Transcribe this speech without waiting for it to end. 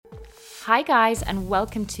Hi guys, and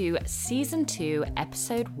welcome to Season 2,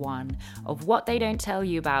 Episode 1 of What They Don't Tell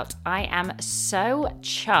You About. I am so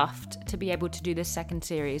chuffed to be able to do this second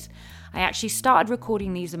series. I actually started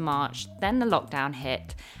recording these in March, then the lockdown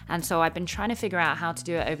hit, and so I've been trying to figure out how to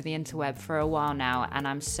do it over the interweb for a while now, and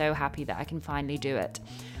I'm so happy that I can finally do it.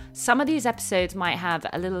 Some of these episodes might have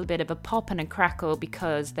a little bit of a pop and a crackle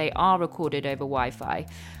because they are recorded over Wi-Fi,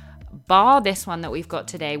 bar this one that we've got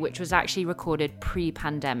today, which was actually recorded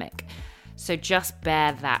pre-pandemic. So just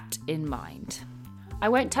bear that in mind. I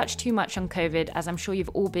won't touch too much on COVID, as I'm sure you've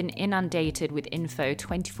all been inundated with info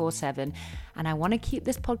 24/7, and I want to keep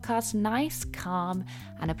this podcast nice, calm,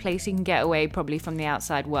 and a place you can get away probably from the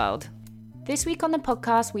outside world. This week on the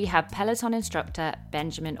podcast, we have Peloton instructor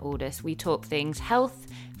Benjamin Aldis. We talk things health,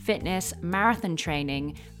 fitness, marathon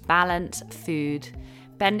training, balance, food.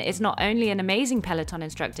 Ben is not only an amazing Peloton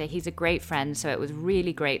instructor, he's a great friend, so it was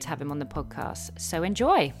really great to have him on the podcast. So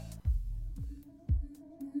enjoy.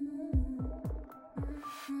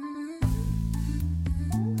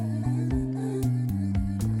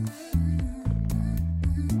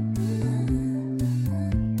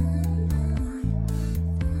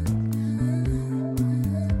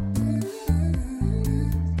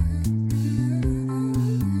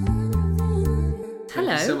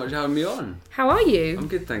 Thank you so much for having me on. How are you? I'm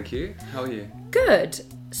good, thank you. How are you? Good.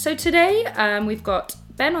 So today we've got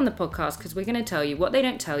Ben on the podcast because we're going to tell you what they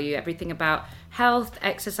don't tell you, everything about health,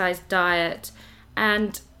 exercise, diet.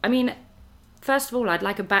 And I mean, first of all, I'd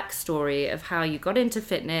like a backstory of how you got into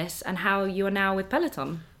fitness and how you are now with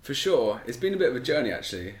Peloton. For sure. It's been a bit of a journey,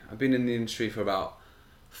 actually. I've been in the industry for about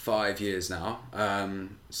 5 years now.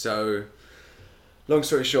 Long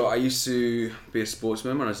story short, I used to be a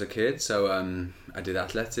sportsman when I was a kid. So I did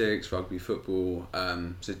athletics, rugby, football.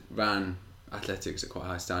 So ran athletics at quite a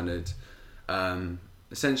high standard.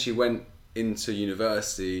 Essentially went into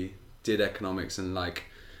university, did economics and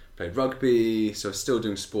played rugby. So I was still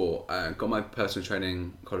doing sport. Got my personal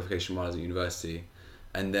training qualification while I was at university.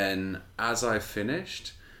 And then as I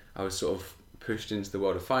finished, I was sort of pushed into the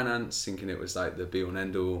world of finance, thinking it was like the be all and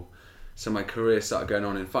end all. So my career started going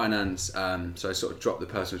on in finance, so I sort of dropped the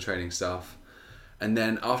personal training stuff. And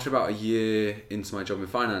then after about a year into my job in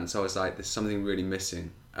finance, I was like, there's something really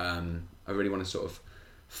missing. I really want to sort of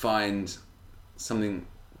find something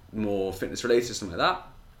more fitness related, something like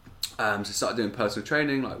that. So I started doing personal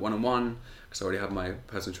training, like one-on-one, because I already had my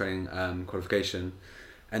personal training qualification.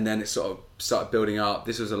 And then it sort of started building up.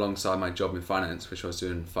 This was alongside my job in finance, which I was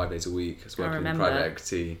doing 5 days a week. I was working in private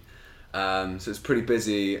equity. So it's pretty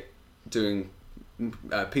busy, doing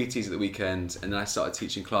PTs at the weekend, and then I started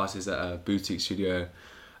teaching classes at a boutique studio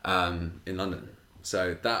in London.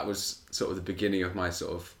 So that was sort of the beginning of my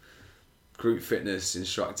sort of group fitness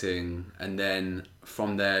instructing, and then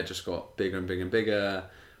from there just got bigger and bigger and bigger.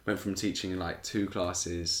 Went from teaching 2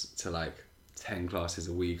 classes to 10 classes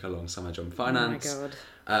a week alongside my job in finance. Oh my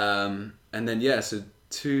God. And then so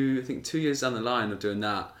 2 years down the line of doing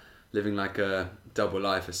that, living like a double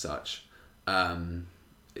life as such,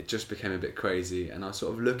 it just became a bit crazy, and I was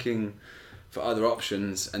sort of looking for other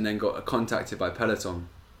options, and then got contacted by Peloton.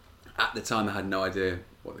 At the time, I had no idea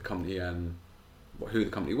what the company, who the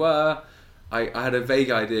company were. I had a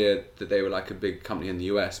vague idea that they were like a big company in the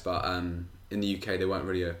US, but in the UK they weren't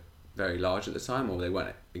really very large at the time, or they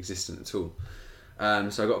weren't existent at all.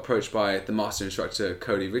 So I got approached by the master instructor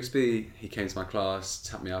Cody Rigsby. He came to my class,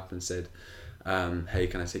 tapped me up, and said, "Hey,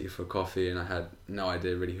 can I take you for a coffee?" And I had no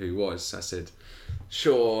idea really who he was. So I said,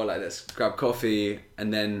 "Sure, let's grab coffee."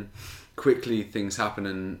 And then quickly things happened,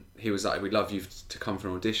 and he was like, "We'd love you to come for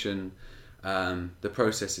an audition." The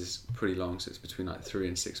process is pretty long, so it's between 3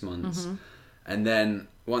 and 6 months. Mm-hmm. And then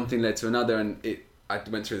one thing led to another, and I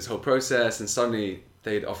went through this whole process, and suddenly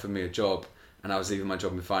they'd offered me a job, and I was leaving my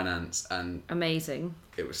job in finance, and amazing.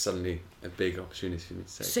 It was suddenly a big opportunity for me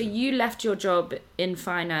to take. So you left your job in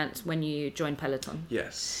finance when you joined Peloton?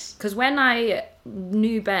 Yes. Because when I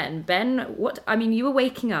knew Ben, you were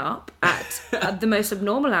waking up at the most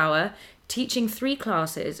abnormal hour, teaching 3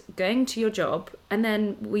 classes, going to your job, and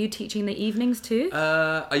then were you teaching in the evenings too?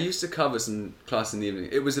 I used to cover some class in the evening.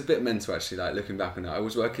 It was a bit mental actually, looking back on it. I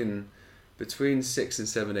was working between 6 and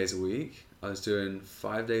 7 days a week. I was doing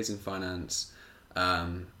 5 days in finance,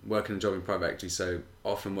 working a job in private equity, so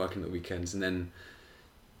often working at weekends, and then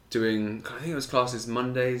doing, I think it was classes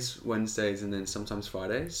Mondays, Wednesdays, and then sometimes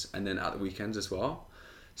Fridays, and then at the weekends as well.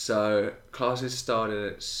 So classes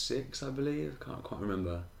started at 6, I believe, I can't quite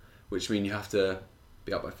remember, which means you have to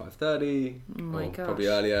be up by 5:30 or probably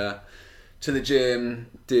earlier. To the gym,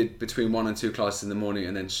 did between 1 and 2 classes in the morning,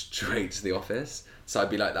 and then straight to the office. So I'd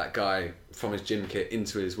be like that guy from his gym kit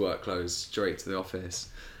into his work clothes, straight to the office.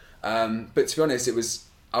 But to be honest,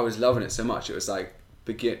 I was loving it so much. It was like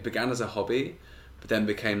began as a hobby, but then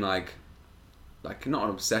became like not an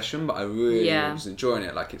obsession, but I really was enjoying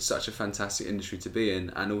it. Like, it's such a fantastic industry to be in,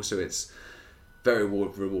 and also it's very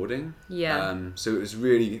rewarding. So it was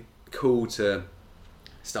really cool to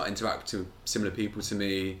start interacting with similar people to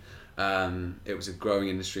me. It was a growing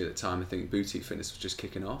industry at the time. I think boutique fitness was just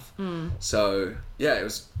kicking off. So yeah, it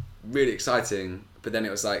was really exciting. But then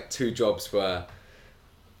it was like 2 jobs were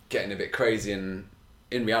getting a bit crazy, and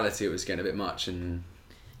in reality it was getting a bit much, and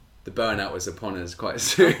the burnout was upon us quite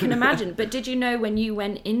soon. I can imagine. But did you know when you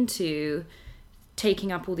went into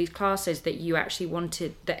taking up all these classes that you actually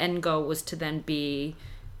wanted, the end goal was to then be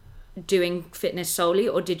doing fitness solely,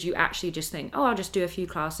 or did you actually just think, oh, I'll just do a few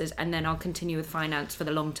classes and then I'll continue with finance for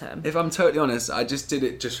the long term? If I'm totally honest, I just did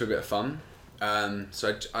it just for a bit of fun.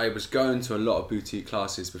 So I was going to a lot of boutique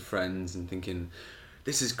classes with friends and thinking,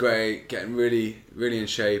 this is great, getting really, really in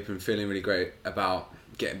shape and feeling really great about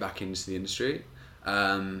getting back into the industry.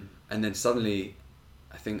 And then suddenly,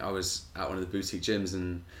 I think I was at one of the boutique gyms,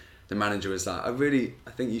 and the manager was like,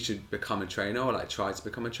 I think you should become a trainer, or like try to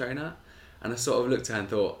become a trainer. And I sort of looked at her and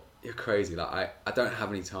thought, you're crazy, like I don't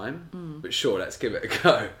have any time, but sure, let's give it a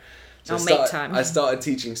go. So make time. I started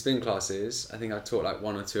teaching spin classes. I think I taught like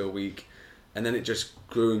 1 or 2 a week, and then it just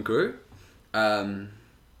grew and grew.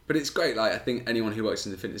 But it's great. Like, I think anyone who works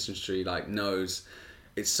in the fitness industry like knows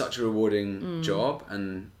it's such a rewarding job,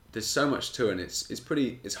 and there's so much to it. And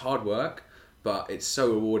it's hard work, but it's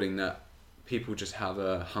so rewarding that people just have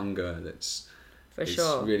a hunger that's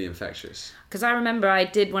really infectious. Because I remember I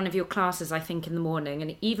did one of your classes, I think, in the morning,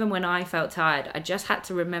 and even when I felt tired, I just had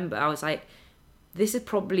to remember, I was like, this is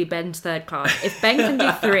probably Ben's 3rd class. If Ben can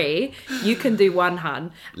do 3, you can do 1,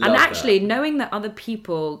 hun. And actually, knowing that other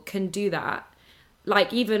people can do that,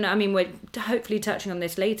 like, even, I mean, we're hopefully touching on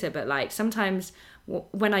this later, but like sometimes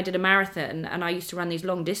when I did a marathon and I used to run these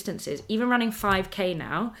long distances, even running 5k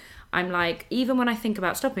now, I'm like, even when I think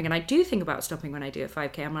about stopping, and I do think about stopping when I do a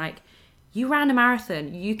 5k, I'm like, you ran a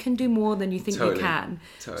marathon, you can do more than you think you can.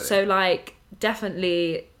 So like,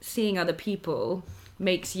 definitely seeing other people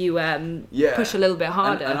makes you push a little bit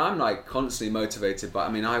harder. And I'm like constantly motivated, but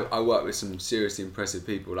I mean, I work with some seriously impressive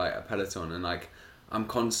people like at Peloton, and like I'm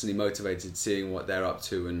constantly motivated seeing what they're up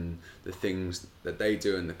to and the things that they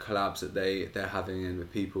do and the collabs that they're having in with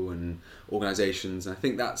people and organizations. And I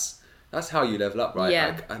think that's how you level up, right?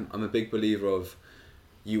 Like, I'm a big believer of,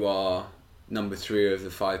 you are number 3 of the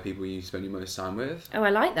 5 people you spend your most time with. Oh, I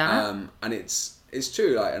like that. And it's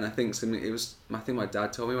true, like, and I think I think my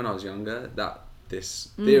dad told me when I was younger that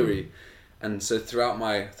this theory, and so throughout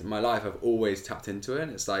my life I've always tapped into it.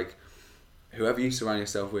 And it's like, whoever you surround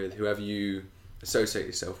yourself with, whoever you associate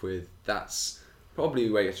yourself with, that's probably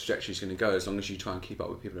where your trajectory is going to go, as long as you try and keep up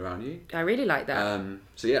with people around you. I really like that.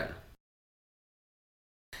 So yeah.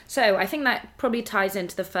 So I think that probably ties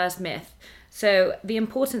into the first myth. So the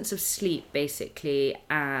importance of sleep, basically,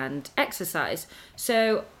 and exercise.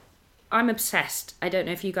 So I'm obsessed, I don't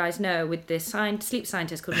know if you guys know, with this sleep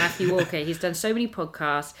scientist called Matthew Walker. He's done so many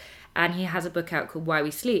podcasts, and he has a book out called Why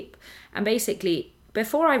We Sleep. And basically,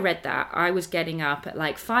 before I read that, I was getting up at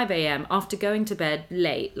like 5 a.m. after going to bed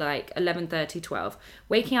late, like 11:30, 12,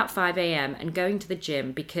 waking up 5 a.m. and going to the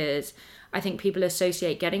gym, because I think people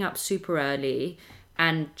associate getting up super early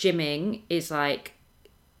and gymming is like,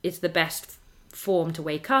 it's the best form to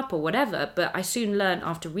wake up or whatever. But I soon learned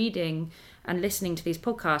after reading and listening to these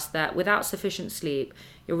podcasts that without sufficient sleep,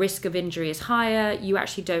 your risk of injury is higher. You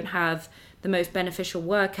actually don't have the most beneficial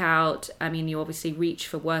workout. I mean, you obviously reach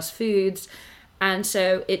for worse foods. And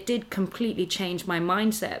so it did completely change my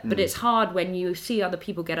mindset. But it's hard when you see other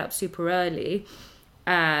people get up super early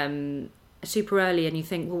and you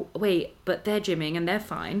think, well, wait, but they're gymming and they're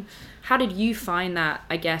fine. How did you find that,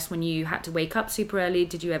 I guess, when you had to wake up super early?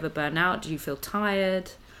 Did you ever burn out? Did you feel tired?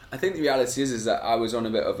 I think the reality is that I was on a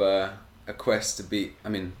bit of a quest to be, I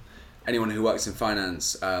mean, anyone who works in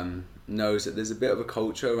finance knows that there's a bit of a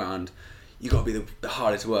culture around, you got to be the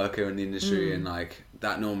hardest worker in the industry, and like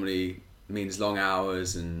that normally means long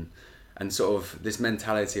hours and sort of this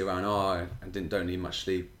mentality around, I don't need much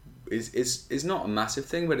sleep is not a massive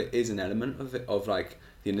thing, but it is an element of it, of like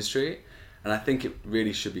the industry. And I think it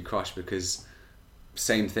really should be crushed, because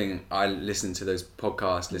same thing, I listen to those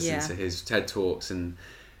podcasts, listen to his TED Talks, and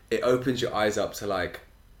it opens your eyes up to like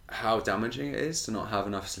how damaging it is to not have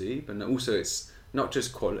enough sleep. And also it's not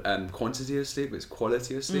just quantity of sleep, it's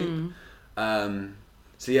quality of sleep.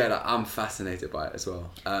 So yeah, like, I'm fascinated by it as well.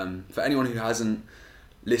 For anyone who hasn't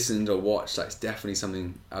listened or watched, like, it's definitely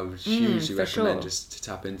something I would hugely recommend just to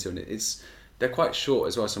tap into. And they're quite short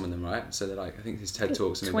as well, some of them, right? So they're like, I think his TED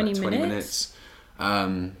Talks are maybe like 20 minutes.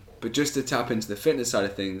 But just to tap into the fitness side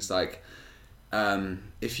of things, like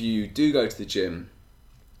if you do go to the gym,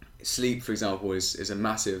 sleep, for example, is a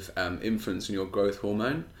massive influence on your growth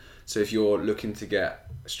hormone. So if you're looking to get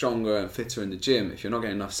stronger and fitter in the gym, if you're not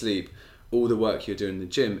getting enough sleep, all the work you're doing in the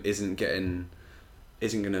gym isn't going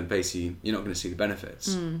to basically, you're not going to see the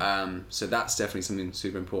benefits. So that's definitely something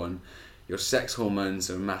super important. Your sex hormones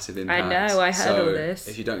are a massive impact. I know, I heard all this.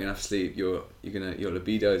 If you don't get enough sleep, your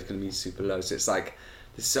libido is going to be super low. So it's like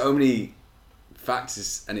there's so many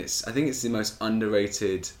factors, and I think it's the most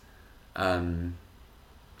underrated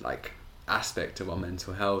like aspect of our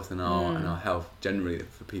mental health and our health generally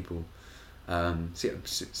for people. So yeah,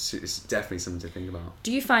 it's definitely something to think about.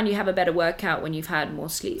 Do you find you have a better workout when you've had more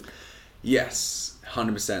sleep? Yes,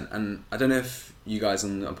 100%. And I don't know if you guys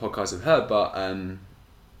on the podcast have heard, but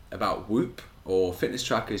about Whoop or fitness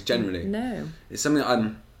trackers generally. No. It's something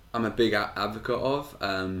I'm a big advocate of.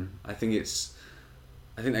 I think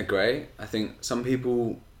they're great. I think some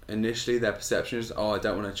people initially their perception is, I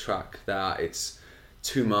don't want to track that. It's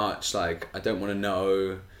too much. Like I don't want to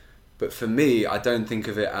know. But for me, I don't think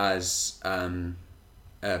of it as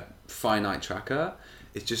a finite tracker.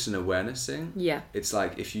 It's just an awareness thing. Yeah. It's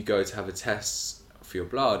like if you go to have a test for your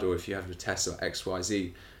blood, or if you have a test of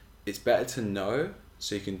XYZ, it's better to know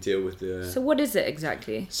so you can deal with the... So what is it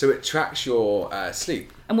exactly? So it tracks your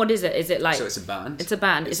sleep. And what is it? Is it like... So it's a band. It's a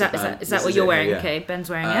band. Is that what you're wearing? Yeah. Okay, Ben's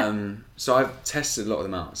wearing it. So I've tested a lot of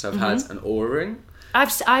them out. So I've had an Oura Ring.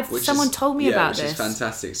 Someone told me about this. Which is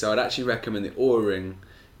fantastic. So I'd actually recommend the Oura Ring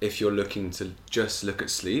if you're looking to just look at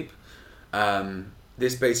sleep.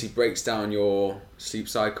 This basically breaks down your sleep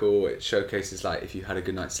cycle. It showcases like if you had a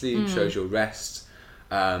good night's sleep, shows your rest,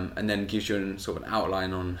 and then gives you an sort of an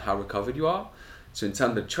outline on how recovered you are. So in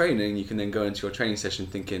terms of training, you can then go into your training session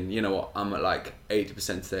thinking, you know what, I'm at like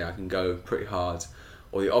 80% today, I can go pretty hard.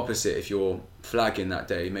 Or the opposite, if you're flagging that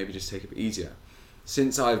day, maybe just take it a bit easier.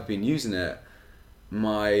 Since I've been using it,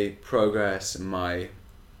 my progress and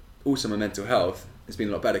also my mental health has been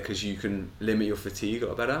a lot better because you can limit your fatigue a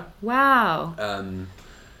lot better. Wow.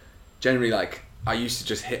 Generally, like I used to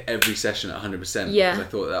just hit every session at 100% because I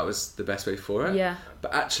thought that was the best way for it. Yeah.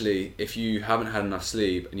 But actually, if you haven't had enough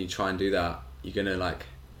sleep and you try and do that, you're gonna like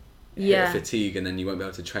hit a fatigue, and then you won't be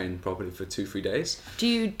able to train properly for 2-3 days. Do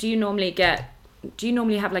you normally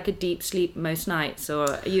have like a deep sleep most nights, or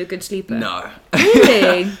are you a good sleeper? No.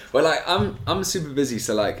 Really? Well, like I'm super busy,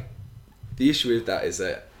 so like the issue with that is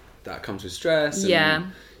that comes with stress.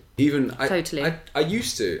 And even totally. I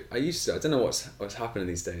used to. I don't know what's happening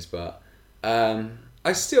these days, but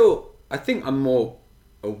I think I'm more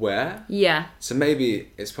aware. Yeah. So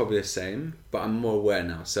maybe it's probably the same, but I'm more aware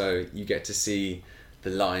now. So you get to see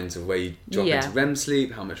the lines of where you drop into REM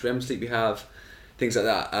sleep, how much REM sleep you have, things like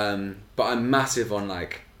that. But I'm massive on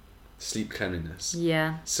like sleep cleanliness.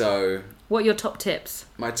 Yeah. So what are your top tips?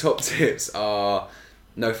 My top tips are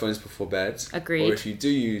no phones before bed. Agreed. Or if you do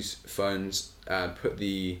use phones, put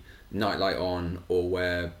the nightlight on or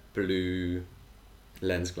wear blue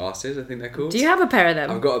lens glasses, I think they're called. Do you have a pair of them?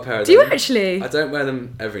 I've got a pair of them. Do you actually? I don't wear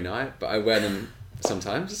them every night, but I wear them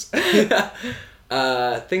sometimes.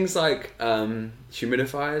 Things like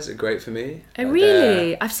humidifiers are great for me. Oh,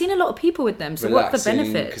 really? I've seen a lot of people with them. So what are the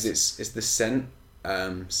benefits? Because it's the scent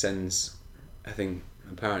sends, I think,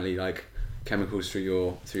 apparently like chemicals through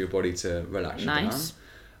your body to relax you down.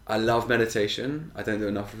 I love meditation. I don't do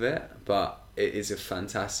enough of it, but it is a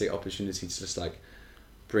fantastic opportunity to just like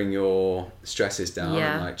bring your stresses down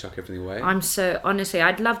and like chuck everything away. Honestly,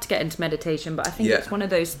 I'd love to get into meditation, but I think it's one of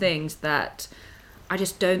those things that I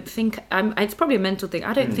just don't think it's probably a mental thing.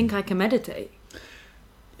 I don't think I can meditate.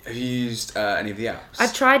 Have you used any of the apps?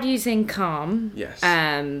 I've tried using Calm. Yes.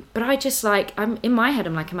 But I just like, I'm in my head,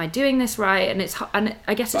 I'm like, am I doing this right? And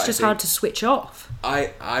I guess it's just hard to switch off.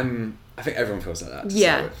 I think everyone feels like that.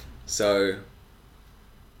 Yeah. So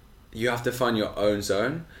you have to find your own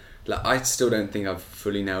zone. Like I still don't think I've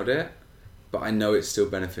fully nailed it, but I know it's still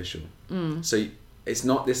beneficial. So it's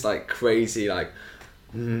not this like crazy like.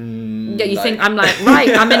 You think I'm like,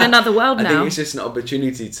 right, I'm in another world now. I think it's just an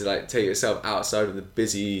opportunity to like take yourself outside of the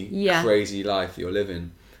busy, crazy life you're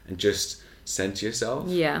living and just center yourself.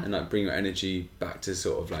 Yeah. And like bring your energy back to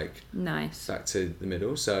sort of like back to the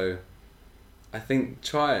middle. So I think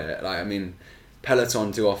try it. Like I mean,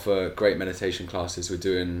 Peloton do offer great meditation classes. We're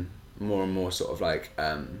doing more and more sort of like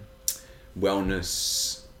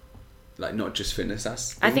wellness, like not just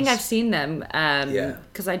fitness. I think I've seen them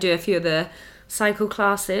because I do a few of the cycle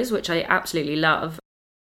classes, which I absolutely love.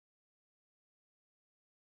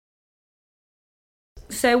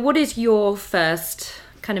 So what is your first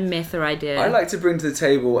kind of myth or idea? I like to bring to the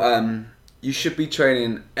table you should be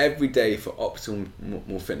training every day for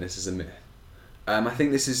optimal fitness is a myth. I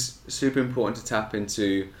think this is super important to tap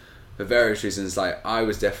into for various reasons. Like, I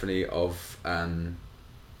was definitely of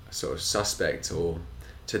sort of suspect or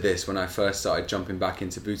to this when I first started jumping back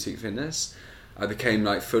into boutique fitness. I became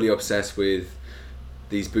like fully obsessed with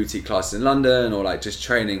these boutique classes in London, or like just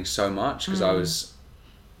training so much because I was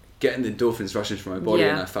getting the endorphins rushing through my body,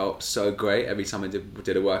 and I felt so great every time I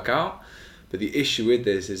did a workout. But the issue with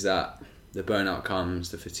this is that the burnout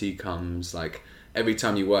comes, the fatigue comes. Like, every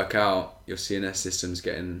time you work out, your CNS system's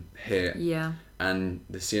getting hit, and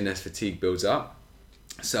the CNS fatigue builds up.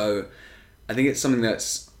 So I think it's something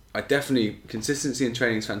consistency in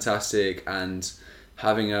training is fantastic, and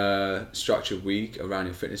having a structured week around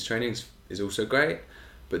your fitness training is also great.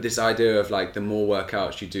 But this idea of like the more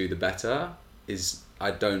workouts you do, the better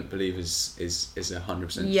I don't believe is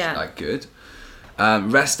 100% like good.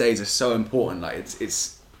 Rest days are so important. Like,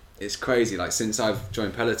 it's crazy. Like, since I've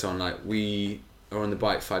joined Peloton, like, we are on the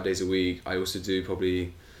bike 5 days a week. I also do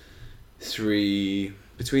probably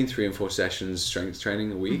between 3 and 4 sessions strength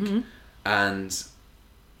training a week. And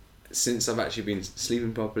since I've actually been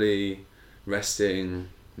sleeping properly, resting,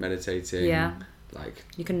 meditating, like,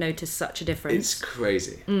 you can notice such a difference. It's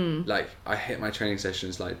crazy. Like, I hit my training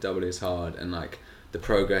sessions like doubly as hard, and like the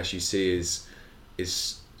progress you see is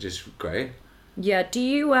just great. Yeah. Do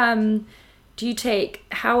you take,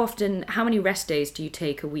 how many rest days do you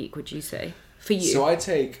take a week, would you say, for you? So I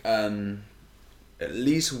take at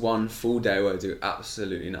least one full day where I do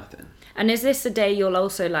absolutely nothing. And is this a day you'll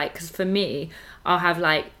also like, because for me, I'll have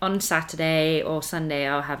like on Saturday or Sunday,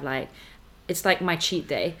 I'll have like, it's like my cheat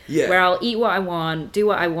day where I'll eat what I want, do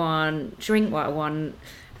what I want, drink what I want.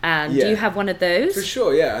 Do you have one of those? For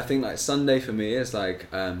sure, yeah. I think like Sunday for me is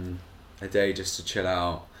like a day just to chill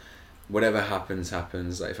out. Whatever happens.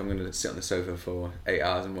 Like, if I'm going to sit on the sofa for 8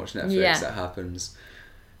 hours and watch Netflix, that happens.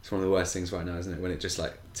 It's one of the worst things right now, isn't it? When it just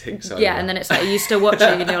like ticks over. Yeah, and then it's like you still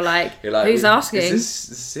watching and you're like who's asking? Is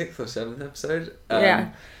this the 6th or 7th episode?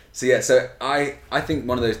 So I think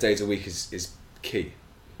one of those days a week is key.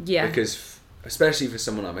 Yeah. Because especially for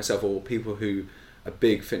someone like myself, or people who are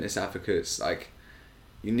big fitness advocates, like,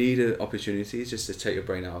 you need opportunities just to take your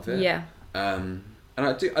brain out of it. Yeah. And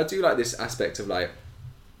I do like this aspect of like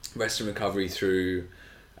rest and recovery through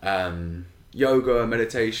yoga,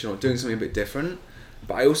 meditation, or doing something a bit different.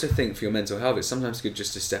 But I also think for your mental health, it's sometimes good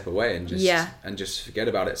just to step away and just forget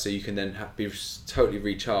about it, so you can then be totally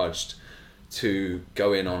recharged to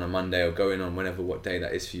go in on a Monday or go in on what day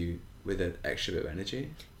that is for you with an extra bit of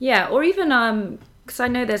energy. Yeah, or even because I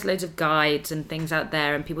know there's loads of guides and things out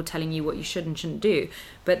there and people telling you what you should and shouldn't do.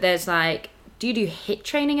 But there's like, do you do HIIT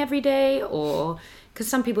training every day? Or because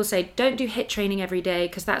some people say don't do HIIT training every day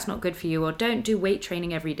because that's not good for you, or don't do weight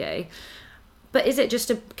training every day. But is it just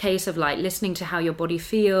a case of like listening to how your body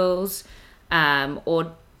feels,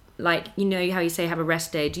 or like, you know how you say have a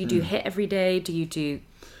rest day? Do you do HIIT every day? Do you do?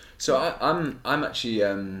 So I'm actually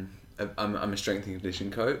I'm a strength and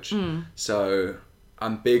conditioning coach. So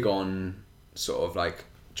I'm big on sort of like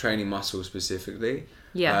training muscle specifically.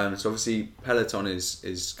 Yeah. So obviously Peloton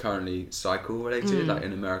is currently cycle related. Like,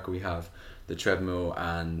 in America we have the treadmill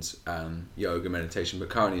and yoga, meditation, but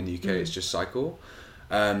currently in the UK it's just cycle.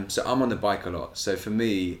 So I'm on the bike a lot. So for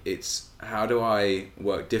me, it's how do I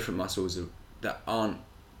work different muscles that aren't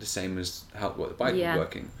the same as what the bike is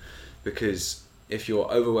working? Because if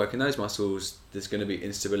you're overworking those muscles, there's going to be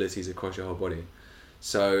instabilities across your whole body.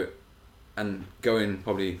 So, and going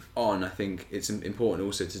probably on, I think it's important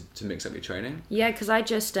also to mix up your training. Yeah, because I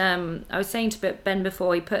just, I was saying to Ben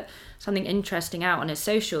before, he put something interesting out on his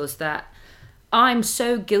socials that I'm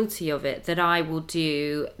so guilty of it that I will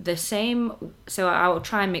do the same. So I will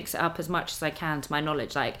try and mix it up as much as I can to my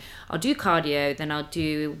knowledge. Like, I'll do cardio, then I'll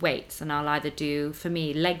do weights, and I'll either do, for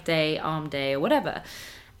me, leg day, arm day, or whatever.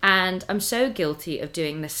 And I'm so guilty of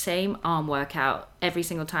doing the same arm workout every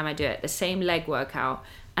single time I do it, the same leg workout,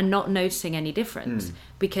 and not noticing any difference,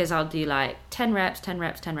 because I'll do like 10 reps,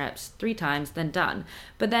 3 times, then done.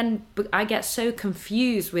 But then I get so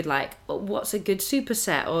confused with like, what's a good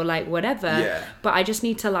superset or like whatever. Yeah. But I just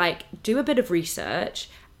need to like do a bit of research,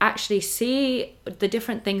 actually see the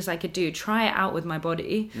different things I could do, try it out with my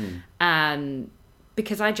body.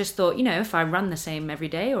 Because I just thought, if I run the same every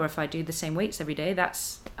day or if I do the same weights every day,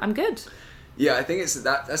 I'm good. Yeah, I think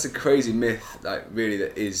that's a crazy myth, like, really,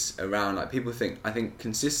 that is around. Like, people think, I think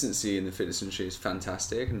consistency in the fitness industry is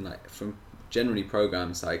fantastic, and like from generally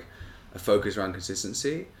programs like a focus around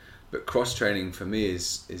consistency, but cross training for me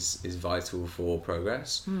is vital for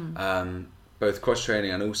progress. Both cross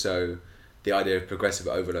training and also the idea of progressive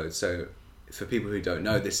overload. So for people who don't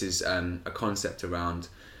know, this is a concept around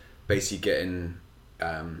basically getting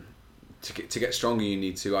to get stronger, you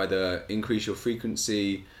need to either increase your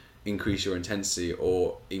frequency, increase your intensity,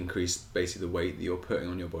 or increase basically the weight that you're putting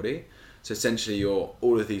on your body. So essentially,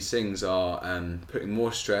 all of these things are putting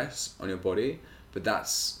more stress on your body, but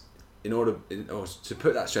that's in order to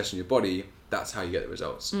put that stress on your body. That's how you get the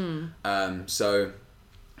results. So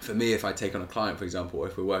for me, if I take on a client, for example, or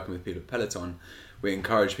if we're working with people at Peloton, we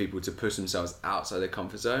encourage people to push themselves outside their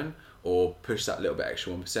comfort zone or push that little bit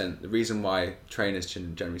extra 1%. The reason why trainers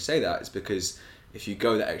generally say that is because if you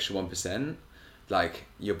go that extra 1%, like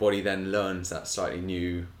your body then learns that slightly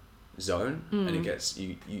new zone, and it gets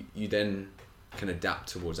you then can adapt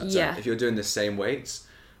towards that zone. If you're doing the same weights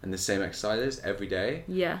and the same exercises every day,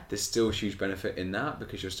 there's still a huge benefit in that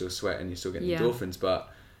because you're still sweating, you're still getting endorphins,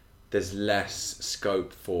 but there's less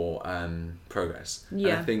scope for progress. And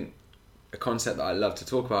I think a concept that I love to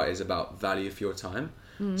talk about is about value for your time.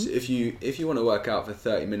 So if you want to work out for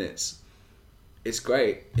 30 minutes, it's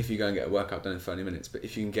great if you go and get a workout done in 30 minutes, but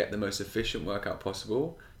if you can get the most efficient workout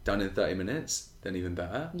possible done in 30 minutes, then even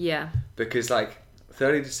better. Because like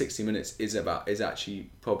 30 to 60 minutes is actually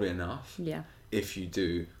probably enough if you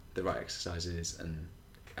do the right exercises and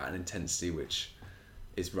at an intensity which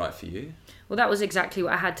is right for you. Well, that was exactly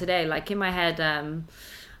what I had today. Like in my head,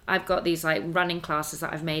 I've got these like running classes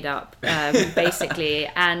that I've made up, basically,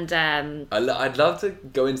 and I'd love to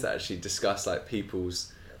go into that, actually discuss like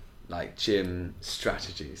people's like gym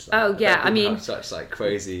strategies. Like, I mean, have such like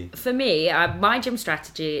crazy. For me, my gym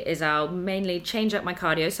strategy is I'll mainly change up my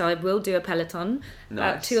cardio, so I will do a Peloton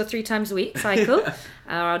 2 or 3 times a week cycle, or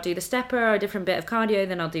I'll do the stepper or a different bit of cardio,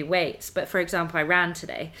 then I'll do weights. But for example, I ran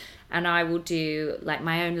today, and I will do like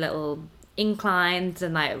my own little inclines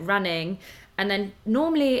and like running. And then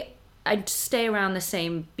normally I'd stay around the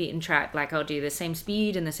same beaten track, like I'll do the same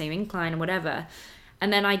speed and the same incline and whatever.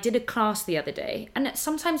 And then I did a class the other day. And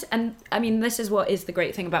sometimes, and I mean, this is what is the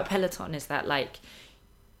great thing about Peloton, is that like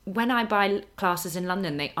when I buy classes in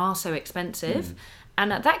London, they are so expensive.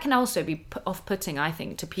 And that can also be off-putting, I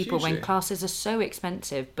think, to people when classes are so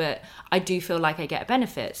expensive. But I do feel like I get a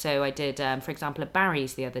benefit. So I did, for example, at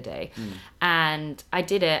Barry's the other day. And I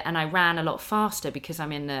did it and I ran a lot faster because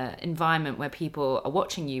I'm in an environment where people are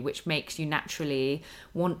watching you, which makes you naturally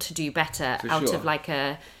want to do better of like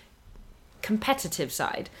a competitive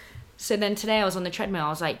side. So then today I was on the treadmill. I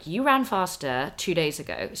was like, you ran faster 2 days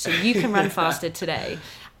ago, so you can run faster today.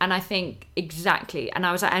 And I think exactly. And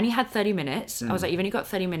I was like, I only had 30 minutes. I was like, you've only got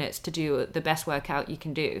 30 minutes to do the best workout you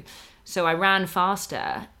can do. So I ran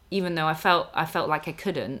faster, even though I felt like I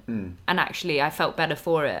couldn't. And actually I felt better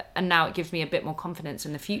for it. And now it gives me a bit more confidence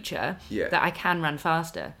in the future that I can run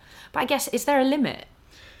faster. But I guess, is there a limit?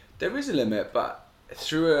 There is a limit, but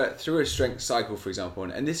through a strength cycle, for example,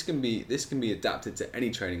 and this can be adapted to any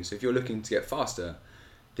training. So if you're looking to get faster,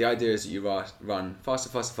 the idea is that you run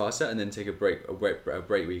faster, and then take a break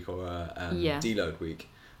week or a deload week.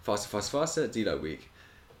 Faster, deload week.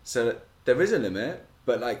 So there is a limit,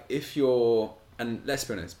 but like if you're, and let's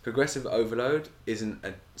be honest, progressive overload isn't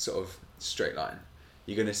a sort of straight line.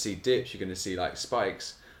 You're going to see dips, you're going to see like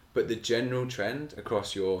spikes, but the general trend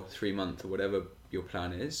across your 3 month or whatever your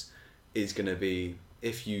plan is going to be,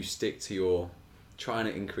 if you stick to your trying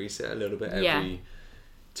to increase it a little bit every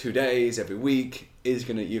 2 days, every week,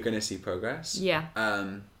 you're gonna see progress.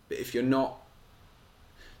 But if you're not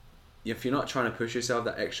trying to push yourself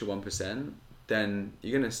that extra 1%, then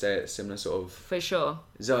you're gonna stay at a similar sort of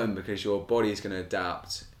zone because your body's gonna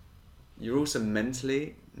adapt. You're also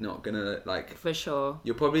mentally not gonna like.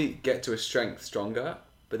 You'll probably get to a strength stronger,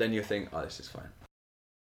 but then you'll think, oh, this is fine.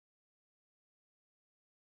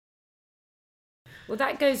 Well,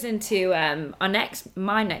 that goes into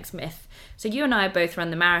my next myth. So you and I both run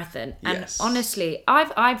the marathon, and honestly,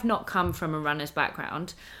 I've not come from a runner's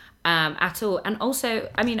background at all. And also,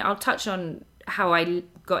 I mean, I'll touch on how I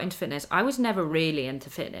got into fitness. I was never really into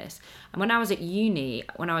fitness, and when I was at uni,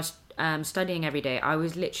 when I was studying every day, I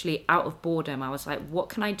was literally out of boredom. I was like, what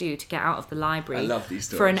can I do to get out of the library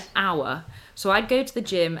for an hour? So I'd go to the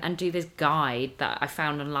gym and do this guide that I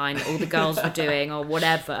found online that all the girls were doing or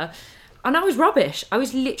whatever. And I was rubbish. I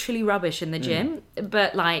was literally rubbish in the gym,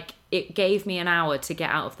 but like it gave me an hour to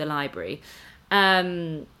get out of the library.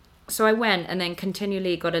 So I went and then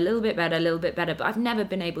continually got a little bit better, but I've never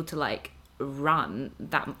been able to like run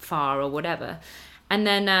that far or whatever. And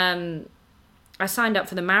then I signed up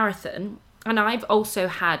for the marathon, and I've also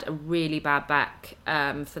had a really bad back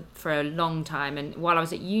for a long time. And while I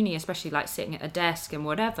was at uni, especially like sitting at a desk and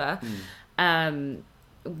whatever,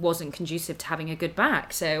 wasn't conducive to having a good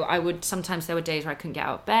back. So sometimes there were days where I couldn't get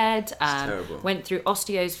out of bed. Went through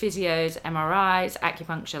osteos, physios, MRIs,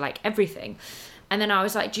 acupuncture, like everything. And then I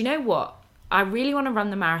was like, do you know what? I really want to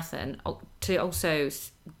run the marathon to also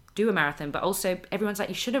do a marathon, but also everyone's like,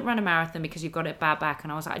 you shouldn't run a marathon because you've got a bad back.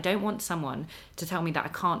 And I was like, I don't want someone to tell me that I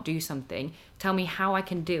can't do something. Tell me how I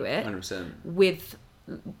can do it 100%. with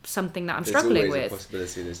something that I'm There's struggling always with. a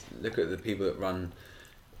possibility. Look at the people that run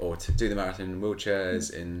or to do the marathon in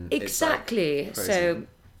wheelchairs. Exactly. It's like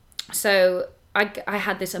So I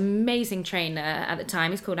had this amazing trainer at the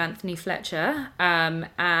time. He's called Anthony Fletcher,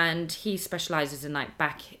 and he specializes in like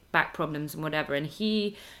back problems and whatever. And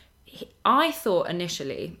I thought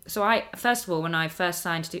initially. So first of all, when I first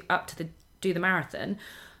signed to do the marathon,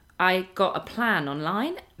 I got a plan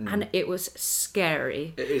online, and it was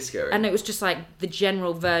scary. It is scary. And it was just like the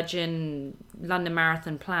general Virgin London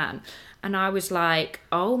Marathon plan. And I was like,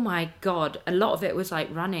 oh my God. A lot of it was like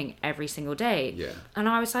running every single day. Yeah. And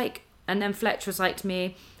I was like, and then Fletcher was like to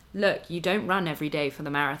me, look, you don't run every day for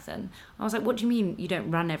the marathon. I was like, what do you mean you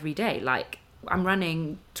don't run every day? Like, I'm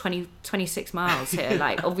running 26 miles here.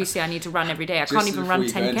 Like, obviously I need to run every day. I can't even run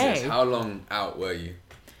 10K. How long out were you?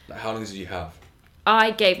 Like, how long did you have?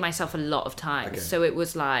 I gave myself a lot of time. Okay. So it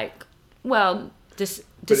was like, well,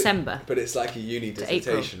 December. But it's like a uni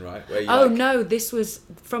dissertation, right? Where you No, this was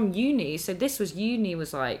from uni. So uni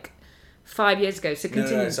was like 5 years ago. So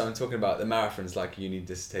continue. No, so I'm talking about the marathon's like a uni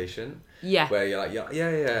dissertation. Yeah. Where you're like,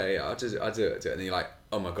 yeah, I'll do it. And then you're like,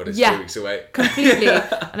 oh my God, it's 2 weeks away. Completely.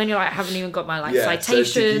 And then you're like, I haven't even got my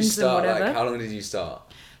citations so did you start, and whatever. How long did you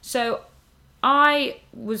start? So I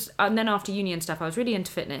was, and then after uni and stuff, I was really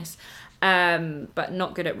into fitness. But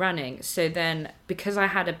not good at running. So then, because I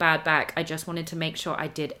had a bad back, I just wanted to make sure I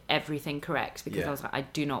did everything correct, because I was like, I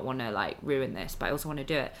do not want to like ruin this, but I also want to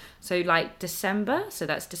do it. So like December, so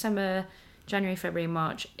that's December, January, February,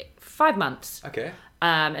 March, 5 months. Okay.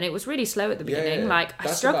 And it was really slow at the beginning. Yeah. Like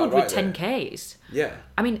That's I struggled about with right 10Ks. Yeah.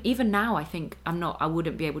 I mean, even now, I think I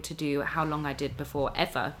wouldn't be able to do how long I did before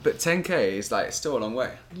ever. But 10K is like still a long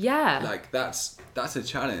way. Yeah. Like that's a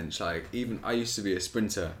challenge. Like even I used to be a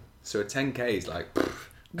sprinter. So a 10K is like,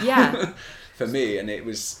 yeah, for me, and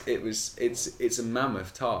it's a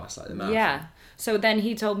mammoth task, like the marathon. Yeah. So then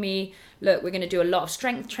he told me, look, we're going to do a lot of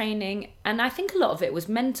strength training, and I think a lot of it was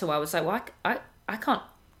mental. I was like, well, I can't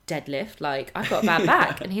deadlift, like I've got a bad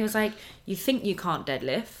back, and he was like, you think you can't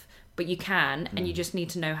deadlift, but you can, and you just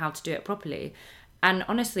need to know how to do it properly. And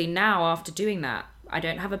honestly, now after doing that, I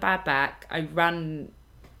don't have a bad back. I run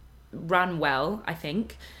well, I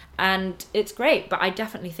think. And it's great, but I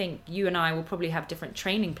definitely think you and I will probably have different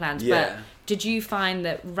training plans. Yeah. But did you find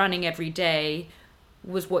that running every day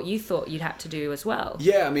was what you thought you'd have to do as well?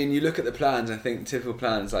 Yeah, I mean, you look at the plans, I think typical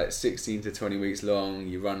plans like 16 to 20 weeks long,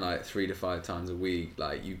 you run like 3 to 5 times a week,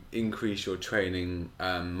 like you increase your training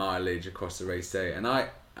mileage across the race day. And I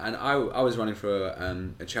was running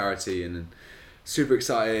for a charity and super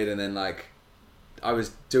excited, and then like I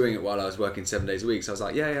was doing it while I was working 7 days a week. So I was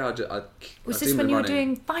like, I'll Was this when you were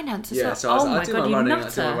doing finance as well? Yeah, so I do my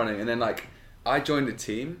running. And then like, I joined a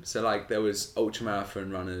team. So like, there was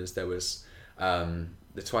ultramarathon runners. There was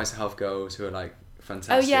the Twice Health girls who are like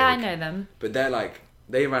fantastic. Oh yeah, I know them. But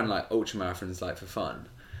they ran like ultramarathons like for fun.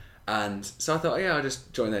 And so I thought, I'll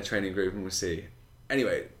just join their training group and we'll see.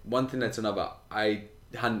 Anyway, one thing led to another. I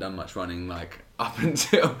hadn't done much running like up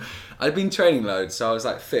until I'd been training loads. So I was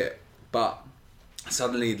like fit, but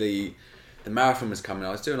suddenly the marathon was coming.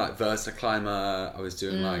 I was doing like VersaClimber, I was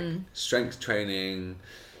doing like strength training,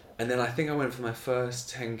 and then I think I went for my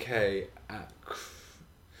first 10K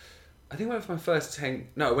I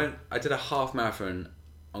did a half marathon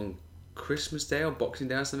on Christmas Day or Boxing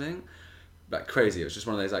Day or something. Like crazy. It was just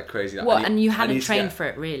one of those like crazy. Like, and you hadn't trained for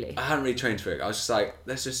it really? I hadn't really trained for it. I was just like,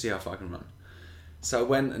 let's just see how far I can run. So I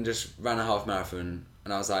went and just ran a half marathon,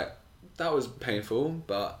 and I was like, that was painful,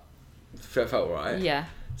 but felt alright. Yeah.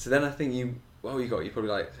 So then I think you probably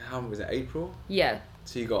like, how was it, April? Yeah.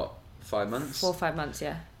 So you got 5 months? 4 or 5 months,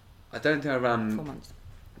 yeah. I don't think I ran 4 months.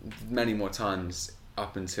 many more times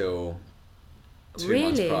up until 2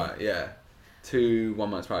 months Really? prior. Yeah. 1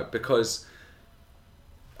 month prior. Because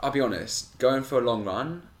I'll be honest, going for a long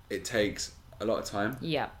run, it takes a lot of time.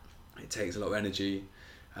 Yeah. It takes a lot of energy,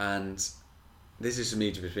 and this is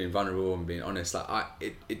me just being vulnerable and being honest. Like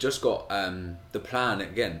it just got the plan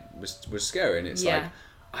again was scary, and it's like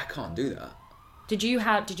I can't do that. Did you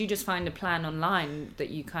just find a plan online that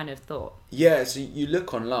you kind of thought? Yeah, so you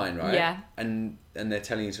look online, right? Yeah. And they're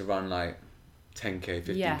telling you to run like 10K,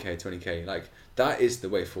 15K, 20K. Like that is the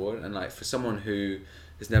way forward. And like for someone who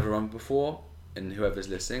has never run before, and whoever's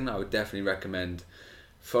listening, I would definitely recommend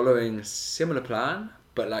following a similar plan,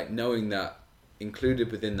 but like knowing that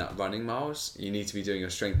included within that running miles, you need to be doing your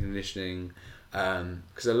strength and conditioning,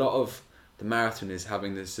 because a lot of the marathon is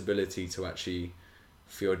having this ability to actually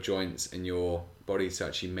for your joints and your body to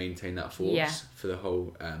actually maintain that force for the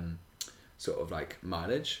whole sort of like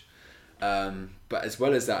mileage. But as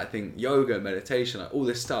well as that, I think yoga, meditation, like all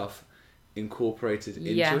this stuff incorporated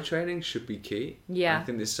into your training should be key. Yeah. And I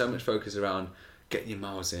think there's so much focus around getting your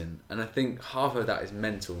miles in, and I think half of that is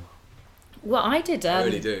mental. Well, I did. I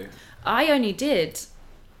really do. I only did,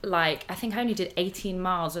 like, I think I only did 18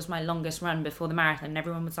 miles as my longest run before the marathon. And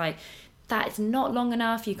everyone was like, that is not long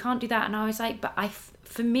enough. You can't do that. And I was like, but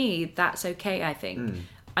for me, that's okay, I think.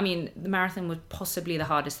 I mean, the marathon was possibly the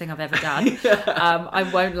hardest thing I've ever done. I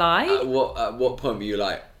won't lie. At what point were you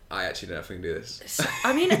like, I actually don't know if I can do this?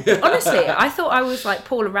 I mean, honestly, I thought I was like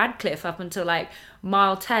Paula Radcliffe up until like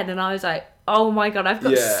mile 10, and I was like, oh my God, I've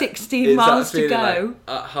got 16 miles to go.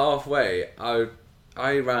 Like, at halfway, I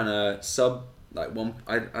ran a sub, like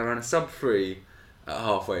I ran a sub 3 at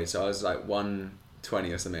halfway, so I was like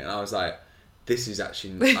 1:20 or something, and I was like, this is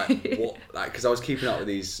actually, like, what, like, because I was keeping up with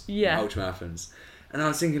these ultra marathons, and I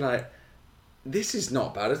was thinking like, this is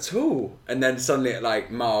not bad at all. And then suddenly at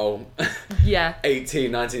like mile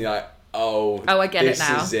 18, 19, like, I get it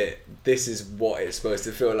now. This is it. This is what it's supposed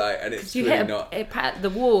to feel like, and it's really not.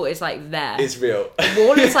 The wall is like there. It's real. The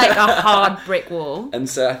wall is like a hard brick wall. And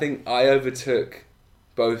so I think I overtook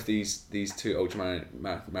both these two ultra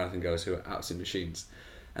marathon girls who are absolute machines.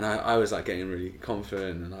 And I was like getting really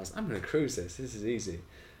confident, and I was, I'm going to cruise this. This is easy.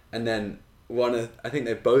 And then I think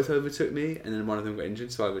they both overtook me, and then one of them got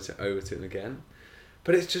injured, so I overtook them again.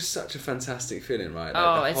 But it's just such a fantastic feeling, right?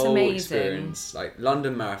 Like, it's amazing. Experience, like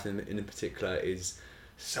London Marathon in particular, is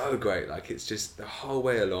so great. Like, it's just the whole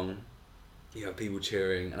way along, you have people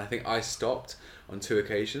cheering, and I think I stopped on 2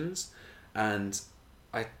 occasions, and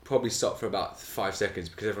I probably stopped for about 5 seconds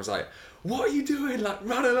because everyone's like, what are you doing? Like,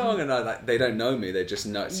 run along. And they don't know me. They just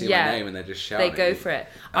see my name and they're just shouting. They go for it.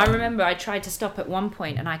 I remember I tried to stop at one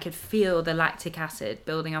point and I could feel the lactic acid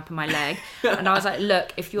building up in my leg. And I was like,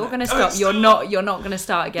 look, if you're going to stop, you're not going to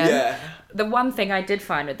start again. Yeah. The one thing I did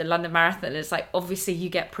find with the London Marathon is, like, obviously you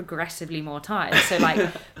get progressively more tired. So, like,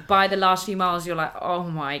 by the last few miles, you're like, oh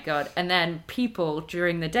my God. And then people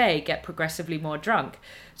during the day get progressively more drunk.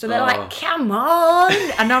 So they're like, come on.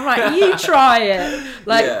 And I'm like, you try it.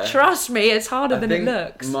 Like, trust me, it's harder than it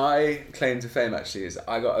looks. My claim to fame, actually, is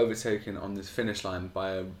I got overtaken on the finish line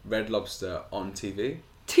by a Red Lobster on TV.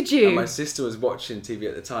 Did you? And my sister was watching TV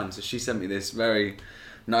at the time, so she sent me this very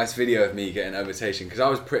nice video of me getting overtaken, because I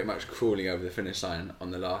was pretty much crawling over the finish line on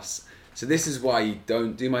the last. So this is why you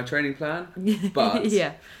don't do my training plan. But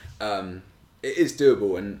it is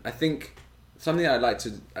doable. And I think something I'd like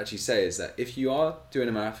to actually say is that if you are doing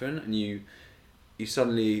a marathon and you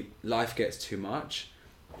suddenly, life gets too much,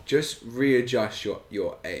 just readjust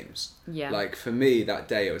your aims. Yeah. Like, for me that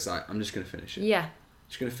day, it was like, I'm just going to finish it. Yeah.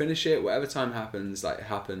 Just going to finish it. Whatever time happens, like, it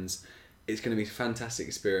happens. It's going to be a fantastic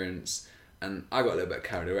experience. And I got a little bit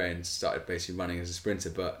carried away and started basically running as a sprinter,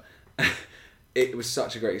 but it was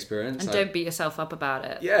such a great experience. And don't beat yourself up about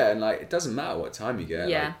it. Yeah, and like, it doesn't matter what time you get.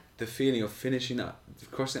 Yeah. Like, the feeling of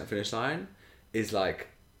crossing that finish line is like,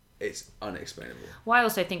 it's unexplainable. Well, I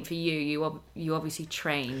also think for you obviously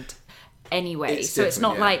trained anyway, so it's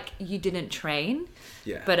not like you didn't train.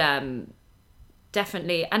 Yeah. But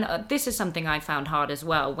definitely, and this is something I found hard as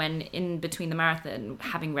well when in between the marathon,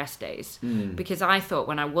 having rest days, because I thought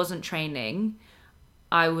when I wasn't training,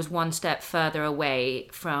 I was one step further away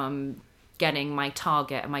from getting my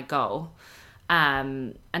target and my goal,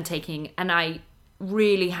 and I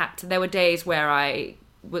really had to. There were days where I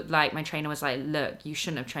would, like, my trainer was like, look, you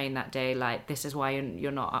shouldn't have trained that day, like, this is why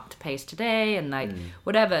you're not up to pace today, and like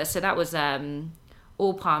whatever. So that was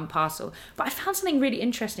all part and parcel. But I found something really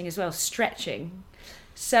interesting as well, stretching.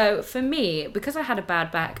 So for me, because I had a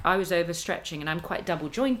bad back, I was overstretching, and I'm quite double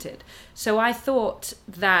jointed. So I thought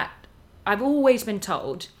that, I've always been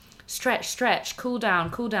told, stretch, cool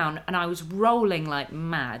down, and I was rolling like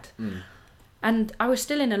mad. And I was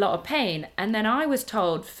still in a lot of pain. And then I was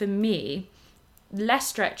told, for me, less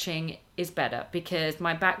stretching is better because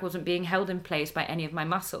my back wasn't being held in place by any of my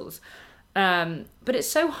muscles. But it's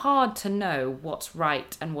so hard to know what's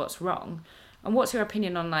right and what's wrong. And what's your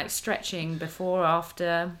opinion on, like, stretching before,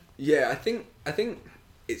 after? Yeah, I think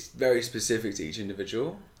it's very specific to each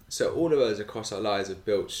individual. So all of us across our lives have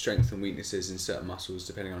built strengths and weaknesses in certain muscles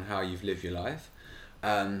depending on how you've lived your life.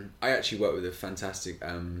 I actually work with a fantastic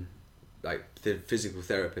the physical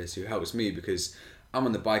therapist who helps me because I'm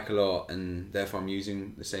on the bike a lot and therefore I'm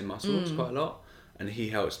using the same muscles quite a lot, and he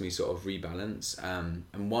helps me sort of rebalance.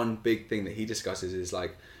 And one big thing that he discusses is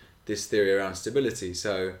like this theory around stability.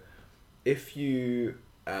 So if you,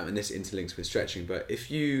 and this interlinks with stretching, but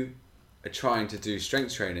if you are trying to do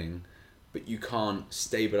strength training but you can't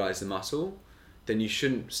stabilize the muscle, then you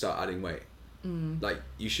shouldn't start adding weight. Like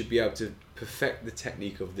you should be able to perfect the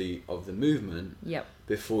technique of the movement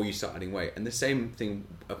before you start adding weight. And the same thing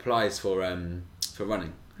applies for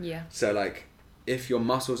running. Yeah. So like if your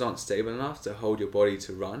muscles aren't stable enough to hold your body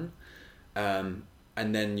to run, and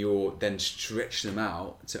then you're then stretch them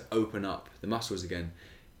out to open up the muscles again,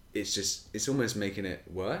 it's almost making it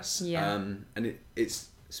worse. And it's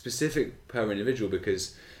specific per individual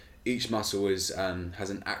because each muscle is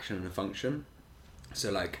has an action and a function.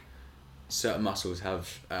 So like certain muscles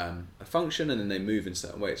have a function and then they move in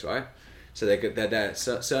certain ways, right? So they're there.